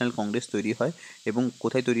ইন্ডিয়ান ন্যাশনাল কংগ্রেস তৈরি হয়, এবং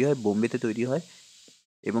কোথায় তৈরি হয়? বোম্বেতে তৈরি হয়,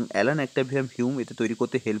 এবং অ্যালান অ্যাক্টাভিয়াম হিউম এতে তৈরি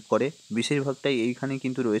করতে হেল্প করে। বেশিরভাগটাই এইখানে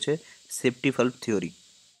কিন্তু রয়েছে safety valve theory.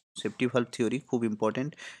 Safety valve theory খুব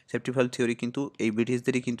ইম্পর্ট্যান্ট। সেফটি ভালভ থিওরি কিন্তু এই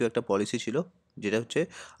ব্রিটিশদেরই কিন্তু একটা পলিসি ছিল, যেটা হচ্ছে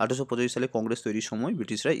 1885 সালে কংগ্রেস তৈরির সময়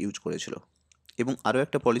ব্রিটিশরা ইউজ করেছিল। এবং আরও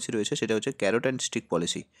একটা পলিসি রয়েছে, সেটা হচ্ছে carrot and stick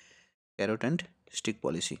policy. Carrot and stick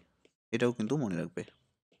policy, এটাও কিন্তু মনে রাখবে।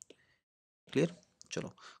 ক্লিয়ার? চলো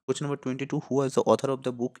question number 22, who was the author of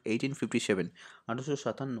the book 1857।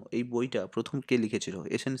 1857 এই বইটা প্রথম কে লিখেছিল?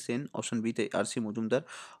 এস এন সেন, অপশান বিতে আর সি মজুমদার,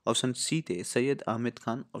 অপশান সিতে সৈয়দ আহমেদ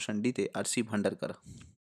খান, অপশান ডিতে আর সি ভান্ডারকার।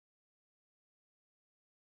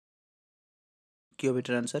 কী হবে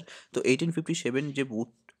এটার আনসার? তো 1857 যে বুক,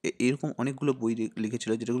 এরকম অনেকগুলো বই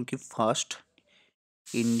লিখেছিল, যেরকম কি first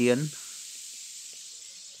Indian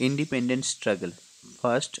independence struggle,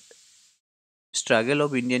 first struggle of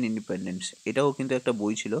Indian independence, এটাও কিন্তু একটা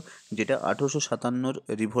বই ছিল, যেটা 1857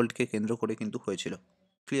 রিভোল্টকে কেন্দ্র করে কিন্তু হয়েছিল।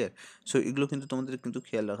 ক্লিয়ার? সো এগুলো কিন্তু তোমাদের কিন্তু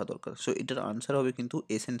খেয়াল রাখা দরকার। সো এটার আনসার হবে কিন্তু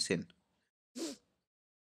S N Sen.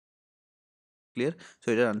 Clear? So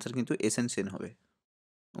এটার আনসার কিন্তু এস এন সেন হবে।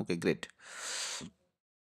 ওকে, great.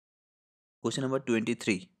 Question number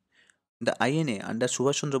 23, the INA under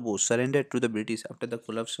Subhash Chandra Bose surrender to the British after the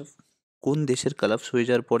collapse of. কোন দেশের কোলাপস হয়ে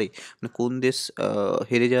যাওয়ার পরে, মানে কোন দেশ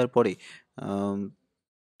হেরে যাওয়ার পরে আম,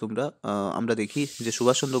 তোমরা আমরা দেখি যে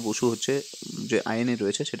সুভাষচন্দ্র বসু হচ্ছে যে আইএনএ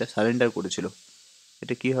রয়েছে সেটা সারেন্ডার করেছিল।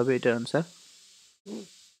 এটা কি হবে এটার answer?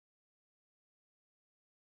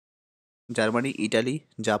 Germany, Italy,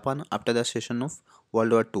 Japan after the session of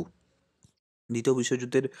world war 2। দ্বিতীয়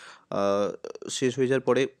বিশ্বযুদ্ধের আহ, শেষ হয়ে যাওয়ার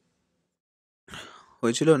পরে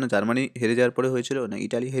হয়েছিল, না জার্মানি হেরে যাওয়ার পরে হয়েছিল, না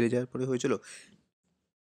ইটালি হেরে যাওয়ার পরে হয়েছিল,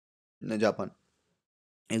 না জাপান?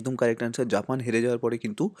 একদম কারেক্ট আনসার, জাপান হেরে যাওয়ার পরে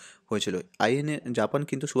কিন্তু হয়েছিল। আইএনএ জাপান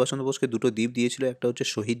কিন্তু সুভাষচন্দ্র বোসকে দুটো দ্বীপ দিয়েছিল, একটা হচ্ছে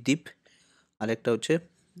শহীদ দ্বীপ আর একটা হচ্ছে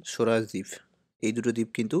স্বরাজ দ্বীপ। এই দুটো দ্বীপ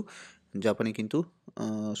কিন্তু জাপানে কিন্তু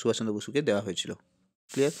সুভাষচন্দ্র বসুকে দেওয়া হয়েছিল।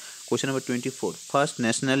 Clear? Question number 24, first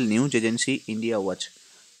national news agency India watch.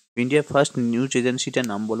 ইন্ডিয়ার ফার্স্ট নিউজ এজেন্সিটার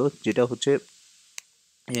নাম বলো, যেটা হচ্ছে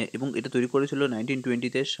এবং এটা তৈরি করেছিল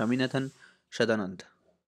 1920-তে Swaminathan Sadananda.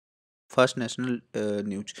 First national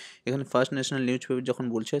news, এখানে ফার্স্ট ন্যাশনাল নিউজ পেপার যখন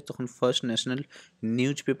বলছে তখন ফার্স্ট ন্যাশনাল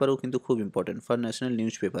নিউজ পেপারও কিন্তু খুব important. First national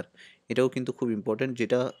news paper এটাও কিন্তু খুব ইম্পর্টেন্ট,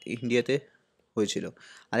 যেটা ইন্ডিয়াতে হয়েছিল।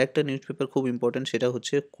 আরেকটা নিউজ পেপার খুব ইম্পর্টেন্ট, সেটা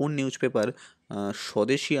হচ্ছে কোন নিউজ পেপার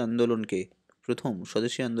স্বদেশী আন্দোলনকে, প্রথম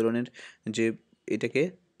স্বদেশী আন্দোলনের যে এটাকে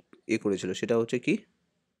করেছিল, সেটা হচ্ছে কি,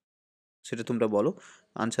 সেটা তোমরা বলো,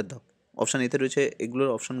 আনসার দাও। অপশান এতে রয়েছে, এগুলোর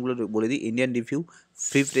অপশানগুলো বলে দিই: Indian review,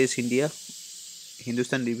 free press India,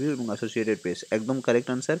 Hindustan review এবং অ্যাসোসিয়েটেড প্রেস। একদম কারেক্ট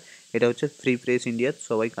আনসার, এটা হচ্ছে ফ্রি প্রেস ইন্ডিয়া।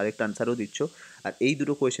 সবাই কারেক্ট আনসারও দিচ্ছ। আর এই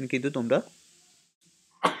দুটো কোয়েশ্চেন কিন্তু তোমরা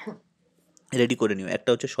রেডি করে নিও। একটা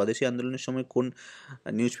হচ্ছে স্বদেশী আন্দোলনের সময় কোন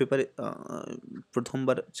নিউজ পেপারে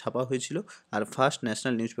প্রথমবার ছাপা হয়েছিল, আর ফার্স্ট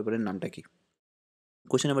ন্যাশনাল নিউজ পেপারের নামটা কি।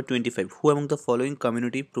 Question number 25, who among the following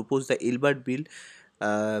community propose the Ilbert bill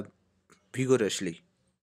vigorously.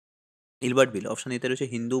 Ilbert bill option এতে রয়েছে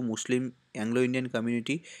হিন্দু, মুসলিম, অ্যাংলো ইন্ডিয়ান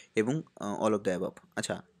কমিউনিটি এবং অল অফ দ্য অ্যাবাভ।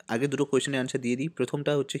 আচ্ছা, আগে দুটো কোয়েশ্চেনের অ্যান্সার দিয়ে দিই।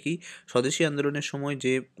 প্রথমটা হচ্ছে কি, স্বদেশী আন্দোলনের সময়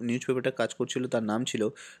যে নিউজ পেপারটা কাজ করছিল তার নাম ছিল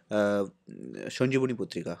সঞ্জীবনী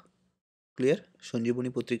পত্রিকা। ক্লিয়ার?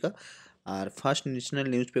 সঞ্জীবনী পত্রিকা। আর first national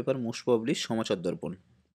news paper most publish সমাচার দর্পণ।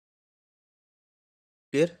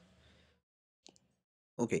 ক্লিয়ার?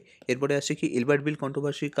 ওকে। এরপরে আসছে কি, ইলবার্ট বিল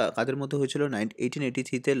কন্ট্রোভার্সি কাদের মধ্যে হয়েছিল?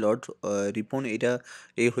 1883-তে লর্ড রিপন এটা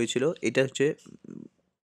হয়েছিল। এটা হচ্ছে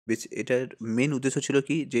এটার মেন উদ্দেশ্য ছিল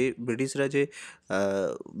কি, যে ব্রিটিশরা যে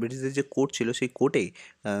ব্রিটিশদের যে কোর্ট ছিল সেই কোর্টে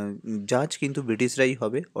জাজ কিন্তু ব্রিটিশরাই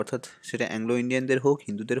হবে, অর্থাৎ সেটা অ্যাংলো ইন্ডিয়ানদের হোক,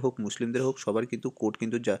 হিন্দুদের হোক, মুসলিমদের হোক, সবার কিন্তু কোর্ট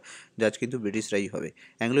কিন্তু জাজ কিন্তু ব্রিটিশরাই হবে।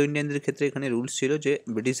 অ্যাংলো ইন্ডিয়ানদের ক্ষেত্রে এখানে রুলস ছিল যে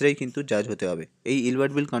ব্রিটিশরাই কিন্তু জাজ হতে হবে। এই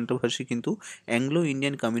ইলবার্ট বিল কন্ট্রোভার্সি কিন্তু অ্যাংলো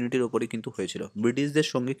ইন্ডিয়ান কমিউনিটির ওপরে কিন্তু হয়েছিল, ব্রিটিশদের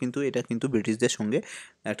সঙ্গে কিন্তু এটা কিন্তু ব্রিটিশদের সঙ্গে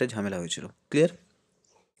একটা ঝামেলা হয়েছিল। ক্লিয়ার?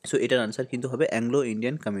 সো এটার আনসার কিন্তু হবে অ্যাংলো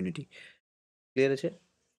ইন্ডিয়ান কমিউনিটি। ক্লিয়ার আছে?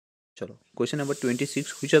 চলো, question number 26,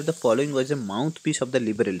 which of the following was A mouth piece of the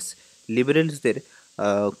লিবারেলস? লিবারেলসদের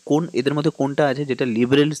কোন এদের মধ্যে কোনটা আছে যেটা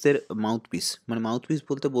লিবারেলসদের মাউথ পিস? মানে মাউথ পিস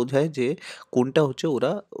বলতে বোঝায় যে কোনটা হচ্ছে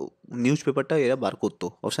ওরা নিউজ পেপারটা এরা বার করতো।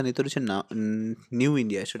 অপশান এতে রয়েছে না, নিউ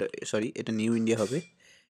ইন্ডিয়া, সেটা সরি এটা নিউ ইন্ডিয়া হবে,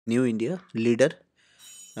 new India, leader,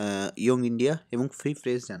 young India এবং ফ্রি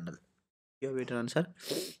প্রেস জার্নাল। কী হবে এটার আনসার?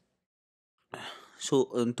 সো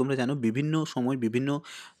তোমরা জানো বিভিন্ন সময় বিভিন্ন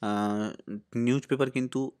নিউজ পেপার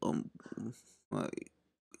কিন্তু আহ,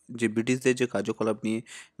 যে ব্রিটিশদের যে কার্যকলাপ নিয়ে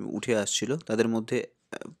উঠে আসছিল তাদের মধ্যে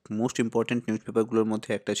মোস্ট ইম্পর্ট্যান্ট নিউজ পেপারগুলোর মধ্যে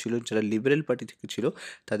একটা ছিল, যারা লিবারেল পার্টি থেকে ছিল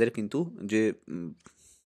তাদের কিন্তু যে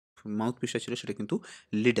মাউথ পিসটা ছিল সেটা কিন্তু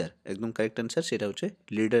লিডার। একদম কারেক্ট আনসার, সেটা হচ্ছে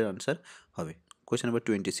লিডার আনসার হবে। কোয়েশ্চেন নাম্বার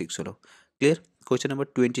 26 হলো। Clear? Question number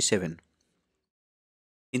 27,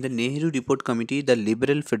 in the Nehru Report Committee, the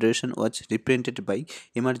Liberal Federation was represented by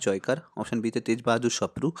M.R. Joykar, option B তে তেজ বাহাদুর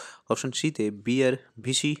সপ্রু, অপশন সি তে B.R.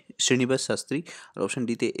 ভিসি শ্রীনিবাস শাস্ত্রী, আর অপশন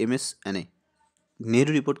ডি তে M.S. অ্যানে।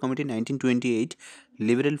 Nehru report committee 1928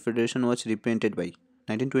 liberal federation was represented by.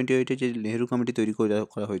 1928-এ যে Nehru committee তৈরি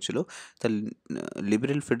করা হয়েছিল তার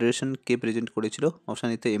liberal ফেডারেশনকে present করেছিল। অপশান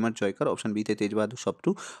এতে এম.আর. জয়কার, অপশান বিতে তেজ বাহাদুর সপ্রু,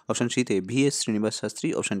 অপশান সিতে ভি.এস. শ্রীনিবাস শাস্ত্রী,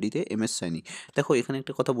 অপশান ডিতে এম.এস. সাইনি। দেখো এখানে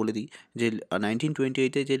একটা কথা বলে দিই যে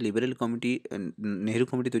 1928-এ যে লিবারেল কমিটি নেহেরু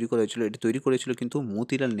কমিটি তৈরি করা হয়েছিল, এটা তৈরি করেছিল কিন্তু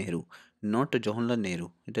মতিলাল নেহেরু, নট জওহরলাল নেহেরু।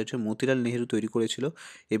 এটা হচ্ছে মতিলাল নেহেরু তৈরি করেছিল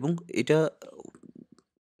এবং এটা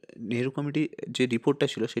নেহেরু কমিটি যে রিপোর্টটা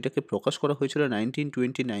ছিল সেটাকে প্রকাশ করা হয়েছিল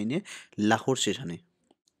 1929-এ লাহোর সেশনে।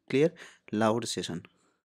 ক্লিয়ার? লাহোর সেশন।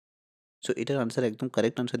 সো এটার আনসার একদম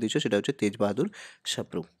কারেক্ট আনসার দিয়েছো, সেটা হচ্ছে তেজ বাহাদুর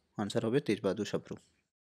সপ্রু। আনসার হবে তেজ বাহাদুর Sapru.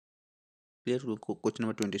 Clear? Question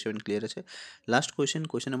number 27 clear আছে। Last question,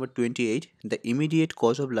 question number 28, the immediate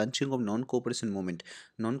cause of launching of non cooperation movement.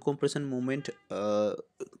 Non cooperation movement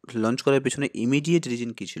launch করার পেছনে ইমিডিয়েট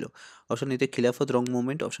রিজন কী ছিল? অপশন এতে খিলাফত রং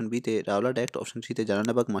মুভমেন্ট, অপশন বিতে রাওলাট অ্যাক্ট, অপশন সিতে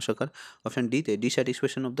জালানাবাগ মাসাকার, অপশন ডিতে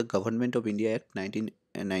dissatisfaction of the government of India act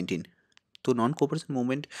 1919। তো non cooperation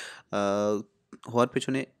movement হওয়ার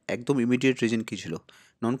পেছনে একদম ইমিডিয়েট রিজন কী ছিল?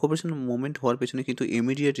 নন কোঅপারেশন মুভমেন্ট হওয়ার পেছনে কিন্তু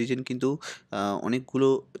ইমিডিয়েট রিজন কিন্তু অনেকগুলো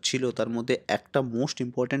ছিল, তার মধ্যে একটা মোস্ট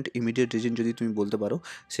ইম্পর্ট্যান্ট ইমিডিয়েট রিজন যদি তুমি বলতে পারো,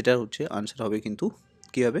 সেটা হচ্ছে আনসার হবে কিন্তু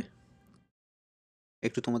কী হবে?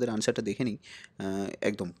 একটু তোমাদের আনসারটা দেখে নিই।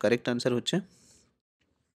 একদম কারেক্ট আনসার হচ্ছে,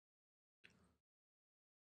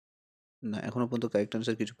 না এখনও পর্যন্ত কারেক্ট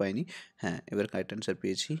আনসার কিছু পাইনি। হ্যাঁ, এবার কারেক্ট আনসার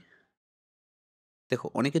পেয়েছি। দেখো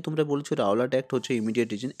অনেকে তোমরা বলছো রাওলাট অ্যাক্ট হচ্ছে ইমিডিয়েট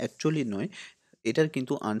রিজন, অ্যাকচুয়ালি নয়। এটার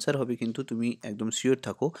কিন্তু আনসার হবে কিন্তু তুমি একদম শিওর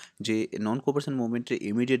থাকো যে নন কোঅপারেশন মুভমেন্টের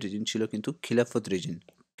ইমিডিয়েট রিজন ছিল কিন্তু খিলাফত রিজন।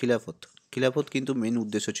 খিলাফত, খিলাফত কিন্তু মেন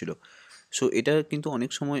উদ্দেশ্য ছিল। সো এটা কিন্তু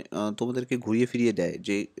অনেক সময় তোমাদেরকে ঘুরিয়ে ফিরিয়ে দেয়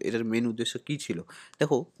যে এটার মেন উদ্দেশ্য কী ছিল।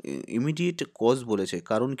 দেখো ইমিডিয়েট কজ বলেছে,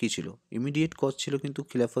 কারণ কী ছিল? ইমিডিয়েট কজ ছিল কিন্তু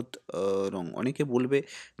খিলাফত রং। অনেকে বলবে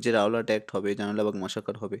যে রাওলাট অ্যাক্ট হবে, জালালাবাগ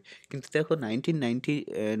মাসাকার হবে, কিন্তু দেখো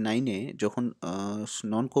 1999-এ যখন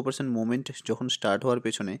নন কোঅপারেশন মুভমেন্ট যখন স্টার্ট হওয়ার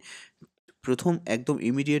পেছনে প্রথম একদম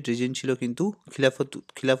ইমিডিয়েট রিজন ছিল কিন্তু খিলাফত,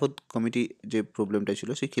 খিলাফত কমিটি যে প্রবলেমটা ছিল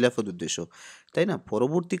সেই খিলাফত উদ্দেশ্য, তাই না?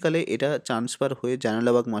 পরবর্তীকালে এটা ট্রান্সফার হয়ে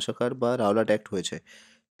জালালাবাগ মাসাকার বা রাওলাট অ্যাক্ট হয়েছে।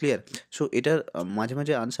 ক্লিয়ার? সো এটার মাঝে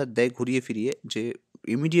মাঝে আনসার দেয় ঘুরিয়ে ফিরিয়ে যে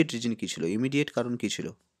ইমিডিয়েট রিজন কী ছিল, ইমিডিয়েট কারণ কী ছিল।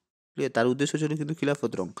 ক্লিয়ার? তার উদ্দেশ্য ছিল কিন্তু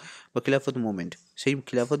খিলাফত রং বা খিলাফত মুভমেন্ট। সেই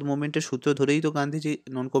খিলাফত মুভমেন্টের সূত্র ধরেই তো Gandhiji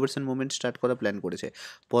non cooperation movement start করার প্ল্যান করেছে।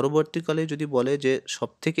 পরবর্তীকালে যদি বলে যে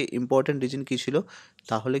সবথেকে ইম্পর্ট্যান্ট রিজন কী ছিল,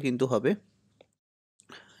 তাহলে কিন্তু হবে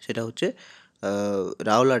সেটা হচ্ছে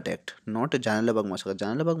Rowlatt act, not জালালাবাগ massacre.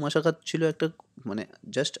 জালালাবাগ massacre ছিল একটা মানে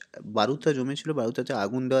জাস্ট বারুদটা জমেছিল, বারুদটাতে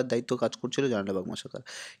আগুন দেওয়ার দায়িত্ব কাজ করছিল জালালাবাগ মাসাকার,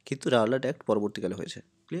 কিন্তু রাওলাট অ্যাক্ট পরবর্তীকালে হয়েছে।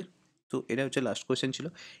 ক্লিয়ার? তো এটা হচ্ছে লাস্ট কোয়েশ্চেন ছিল।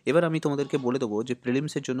 এবার আমি তোমাদেরকে বলে দেবো যে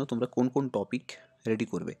প্রিলিমসের জন্য তোমরা কোন কোন টপিক রেডি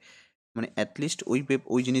করবে। মানে অ্যাটলিস্ট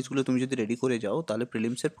ওই জিনিসগুলো তুমি যদি রেডি করে যাও তাহলে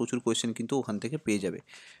প্রিলিমসের প্রচুর কোয়েশ্চেন কিন্তু ওখান থেকে পেয়ে যাবে।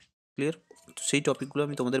 ক্লিয়ার? তো সেই টপিকগুলো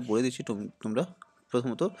আমি তোমাদের বলে দিচ্ছি, তোমরা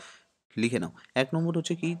প্রথমত লিখে নাও। 1 নম্বর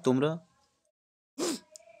হচ্ছে কি, তোমরা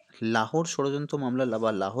লাহোর ষড়যন্ত্র মামলা বা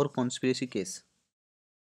Lahore conspiracy case,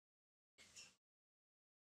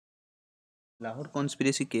 Lahore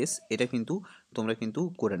conspiracy case এটা কিন্তু তোমরা কিন্তু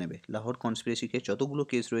করে নেবে। লাহোর কনস্পিরেসি কেস যতগুলো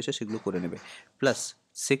কেস রয়েছে সেগুলো করে নেবে। প্লাস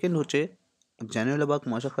সেকেন্ড হচ্ছে জালিয়ানওয়ালাবাগ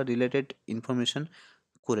মাসাকার রিলেটেড ইনফরমেশন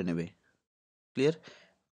করে নেবে। ক্লিয়ার?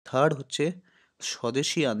 থার্ড হচ্ছে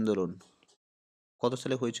স্বদেশী আন্দোলন কত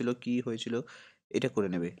সালে হয়েছিল, কি হয়েছিল, এটা করে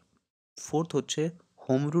নেবে। ফোর্থ হচ্ছে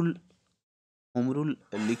home rule, home rule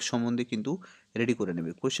league সম্বন্ধে কিন্তু রেডি করে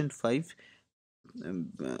নেবে। কোয়েশ্চেন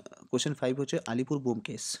 5 হচ্ছে আলিপুর বোম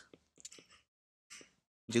কেস,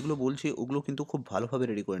 যেগুলো বলছি ওগুলো কিন্তু খুব ভালোভাবে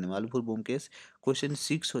রেডি করে নেবে। Alipur bomb case. কোয়েশ্চেন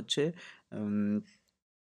 6 হচ্ছে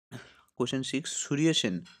কোয়েশ্চেন 6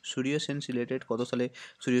 সূর্য সেন রিলেটেড কত সালে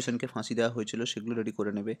সূর্য সেনকে ফাঁসি দেওয়া হয়েছিল সেগুলো রেডি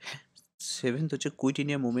করে নেবে। 7th হচ্ছে কুইট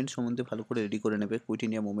ইন্ডিয়া মুভমেন্ট সম্বন্ধে ভালো করে রেডি করে নেবে। কুইট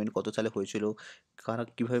ইন্ডিয়া মুভমেন্ট কত সালে হয়েছিল, কারা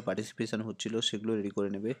কীভাবে পার্টিসিপেশন হচ্ছিল সেগুলো রেডি করে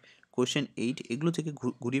নেবে। কোয়েশ্চেন 8 এগুলো থেকে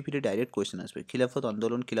ঘুরিয়ে ফিরে ডাইরেক্ট কোয়েশ্চেন আসবে। খিলাফত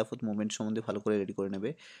আন্দোলন, খিলাফত মুভমেন্ট সম্বন্ধে ভালো করে রেডি করে নেবে।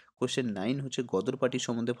 কোয়েশ্চেন 9 হচ্ছে গদর পার্টি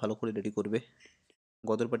সম্বন্ধে ভালো করে রেডি করবে।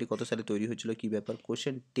 গদর পার্টি কত সালে তৈরি হয়েছিল, কী ব্যাপার।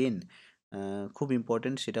 কোয়েশ্চেন 10 খুব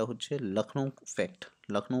ইম্পর্টেন্ট, সেটা হচ্ছে লখনৌ ফ্যাক্ট।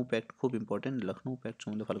 লখনৌ ফ্যাক্ট খুব ইম্পর্টেন্ট, লখনৌ ফ্যাক্ট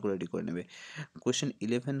সম্বন্ধে ভালো করে রেডি করে নেবে। কোয়েশ্চেন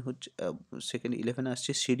 11 হচ্ছে সেকেন্ড 11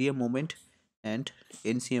 আসছে Syria movement and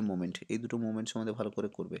NCM movement, এই দুটো মুভমেন্ট সম্বন্ধে ভালো করে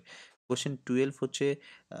করবে। কোয়েশ্চেন 12 হচ্ছে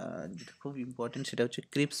যেটা খুব ইম্পর্টেন্ট, সেটা হচ্ছে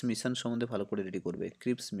ক্রিপস মিশন সম্বন্ধে ভালো করে রেডি করবে,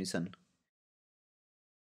 ক্রিপস মিশন।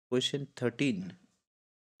 কোয়েশ্চেন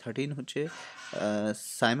 13 হচ্ছে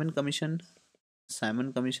সাইমন কমিশন, সাইমন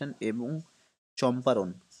কমিশন এবং চম্পারণ,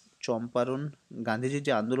 চম্পারণ গান্ধীজির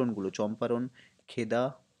যে আন্দোলনগুলো, চম্পারণ, খেদা,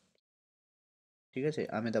 ঠিক আছে,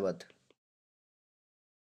 আমেদাবাদ,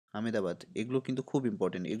 আমেদাবাদ, এগুলো কিন্তু খুব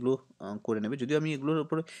ইম্পর্টেন্ট, এগুলো করে নেবে। যদিও আমি এগুলোর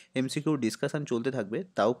উপরে এমসিকিউ ডিসকাশন চলতে থাকবে,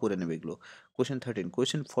 তাও করে নেবে এগুলো। কোয়েশ্চেন 13।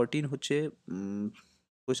 কোয়েশ্চেন 14 হচ্ছে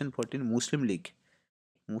কোয়েশ্চেন 14 মুসলিম লীগ,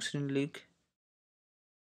 মুসলিম লীগ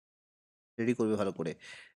রেডি করবে ভালো করে।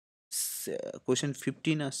 কোয়েশ্চেন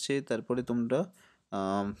 15 আসছে, তারপরে তোমরা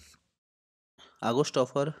আম, আগস্ট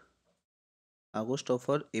অফার, আগস্ট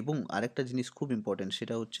অফার এবং আরেকটা জিনিস খুব ইম্পর্টেন্ট,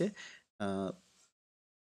 সেটা হচ্ছে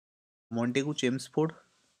Montague Chelmsford,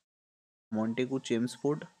 Montague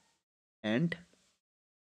Chelmsford and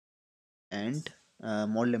and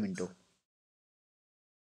মর্লেমেন্টো।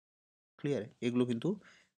 Clear? এগুলো কিন্তু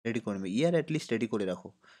রেডি করে নেবে, ইয়ার অ্যাটলিস্ট রেডি করে রাখো।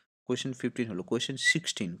 কোয়েশ্চেন 15 হলো। কোয়েশ্চেন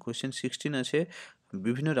 16 আছে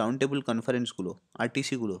বিভিন্ন রাউন্ড টেবিল কনফারেন্সগুলো,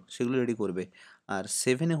 আরটিসিগুলো, সেগুলো রেডি করবে। আর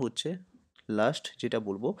 7-এ হচ্ছে লাস্ট যেটা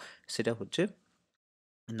বলবো, সেটা হচ্ছে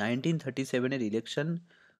 1937-এর election,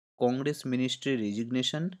 Congress ministry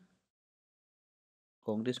resignation,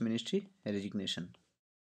 Congress ministry resignation.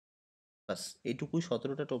 বাস এইটুকুই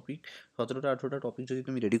 17টা টপিক, 17টা 18টা টপিক যদি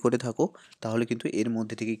তুমি রেডি করে থাকো তাহলে কিন্তু এর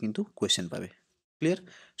মধ্যে থেকেই কিন্তু কোয়েশ্চেন পাবে। ক্লিয়ার?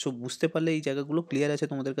 সো বুঝতে পারলে এই জায়গাগুলো ক্লিয়ার আছে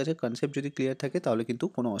তোমাদের কাছে, কনসেপ্ট যদি ক্লিয়ার থাকে তাহলে কিন্তু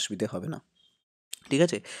কোনো অসুবিধে হবে না। ঠিক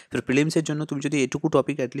আছে? এবার প্রিলিমসের জন্য তুমি যদি এটুকু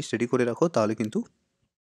টপিক অ্যাটলিস্ট রেডি করে রাখো তাহলে কিন্তু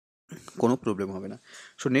কোনো প্রবলেম হবে না।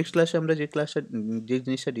 সো নেক্সট ক্লাসে আমরা যে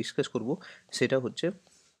জিনিসটা ডিসকাস করব সেটা হচ্ছে,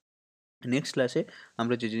 নেক্সট ক্লাসে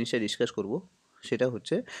আমরা যে জিনিসটা ডিসকাস করব সেটা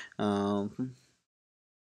হচ্ছে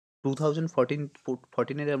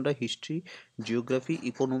 2014-14-এর আমরা history, geography,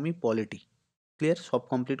 economy, polity, clear সব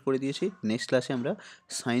কমপ্লিট করে দিয়েছি। নেক্সট ক্লাসে আমরা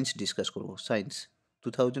সায়েন্স ডিসকাস করব, সায়েন্স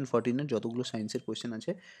 2014-এর যতগুলো সায়েন্সের কোয়েশ্চেন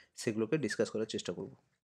আছে সেগুলোকে ডিসকাস করার চেষ্টা করব।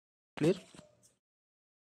 ক্লিয়ার?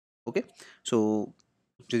 ওকে। সো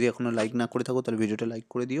যদি এখনও লাইক না করে থাকো তাহলে ভিডিওটা লাইক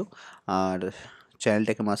করে দিও, আর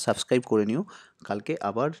চ্যানেলটাকে সাবস্ক্রাইব করে নিও। কালকে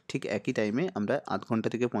আবার ঠিক একই টাইমে আমরা আধ ঘন্টা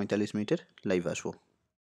থেকে 45 মিনিটের লাইভ আসবো।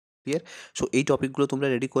 ক্লিয়ার? সো এই টপিকগুলো তোমরা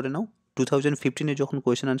রেডি করে নাও। 2015-এ যখন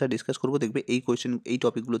কোয়েশ্চেন আনসার ডিসকাস করবো দেখবে এই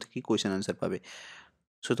টপিকগুলো থেকেই কোয়েশ্চেন আনসার পাবে।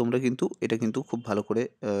 সো তোমরা কিন্তু এটা কিন্তু খুব ভালো করে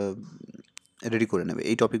রেডি করে নেবে,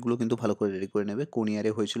 এই টপিকগুলো কিন্তু ভালো করে রেডি করে নেবে। কোন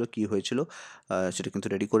ইয়ারে হয়েছিল, কী হয়েছিল, সেটা কিন্তু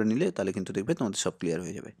রেডি করে নিলে তাহলে কিন্তু দেখবে তোমাদের সব ক্লিয়ার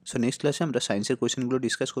হয়ে যাবে। সো নেক্সট ক্লাসে আমরা সায়েন্সের কোয়েশ্চেনগুলো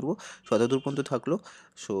ডিসকাস করবো। সো এতদূর পর্যন্ত থাকলো।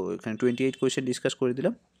 সো এখানে 28 কোয়েশ্চেন ডিসকাস করে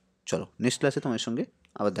দিলাম। চলো নেক্সট ক্লাসে তোমার সঙ্গে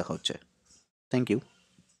আবার দেখা হচ্ছে। Thank you.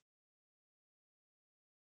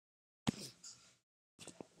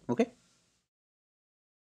 ওকে।